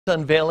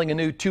Unveiling a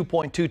new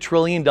 $2.2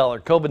 trillion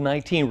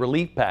COVID-19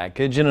 relief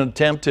package in an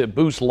attempt to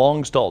boost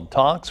long-stalled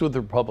talks with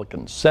the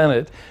Republican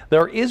Senate.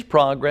 There is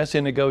progress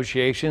in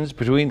negotiations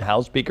between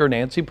House Speaker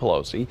Nancy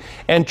Pelosi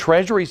and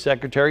Treasury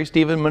Secretary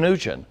Steven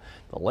Mnuchin.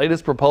 The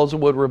latest proposal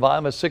would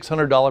revive a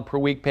 $600 per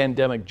week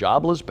pandemic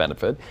jobless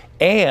benefit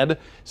and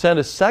send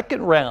a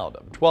second round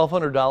of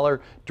 $1,200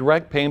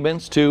 direct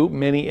payments to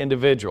many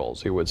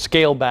individuals. It would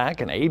scale back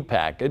an aid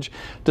package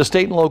to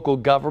state and local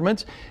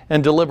governments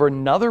and deliver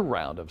another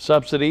round of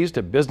subsidies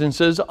to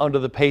businesses under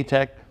the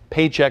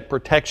Paycheck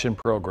Protection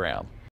Program.